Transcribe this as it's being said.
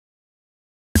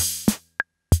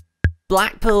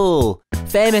Blackpool.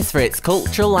 Famous for its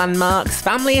cultural landmarks,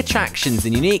 family attractions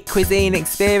and unique cuisine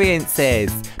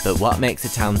experiences. But what makes a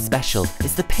town special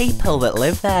is the people that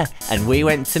live there, and we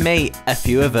went to meet a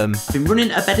few of them. I've been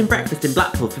running a bed and breakfast in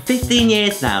Blackpool for 15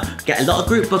 years now, get a lot of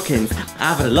group bookings.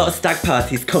 I've had a lot of stag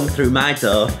parties come through my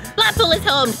door. Blackpool is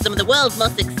home to some of the world's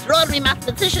most extraordinary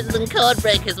mathematicians and code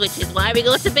breakers, which is why we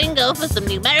go to bingo for some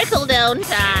numerical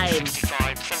downtime.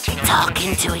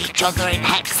 Talking to each other in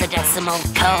hexadecimal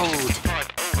code.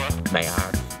 May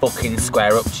I fucking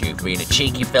square up to you for being a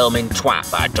cheeky filming twat,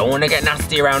 but I don't want to get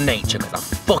nasty around nature because I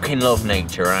fucking love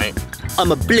nature, right?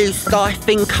 I'm a blue sky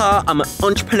thinker, I'm an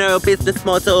entrepreneurial business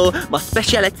model, my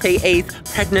speciality is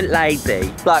pregnant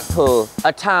lady. Blackpool,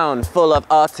 a town full of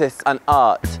artists and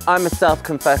art. I'm a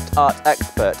self-confessed art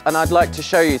expert, and I'd like to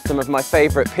show you some of my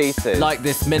favourite pieces. Like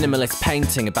this minimalist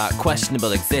painting about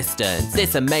questionable existence,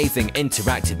 this amazing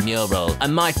interactive mural,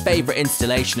 and my favourite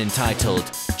installation entitled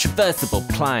Traversable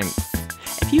Planks.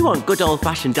 If you want good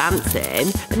old-fashioned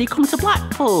dancing, then you come to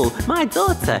Blackpool. My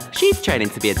daughter, she's training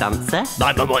to be a dancer.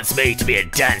 My mum wants me to be a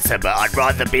dancer, but I'd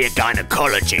rather be a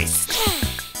gynecologist.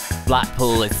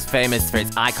 Blackpool is famous for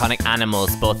its iconic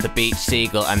animals, both the beach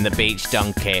seagull and the beach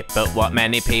donkey. But what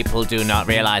many people do not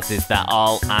realise is that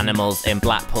all animals in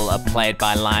Blackpool are played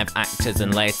by live actors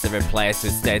and later replaced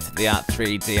with state-of-the-art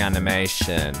 3D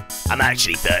animation. I'm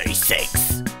actually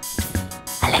 36.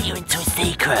 I'll let you into a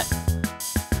secret.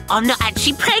 I'm not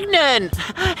actually pregnant.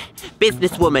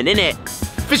 Businesswoman, innit?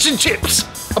 Fish and chips.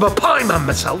 I'm a pie man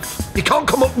myself. You can't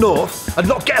come up north and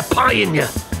not get a pie in you.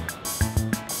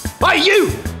 Hey, you!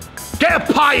 Get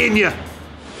a pie in you!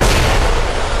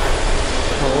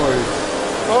 Pie.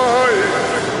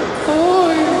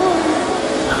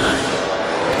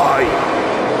 Pie.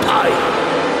 Pie.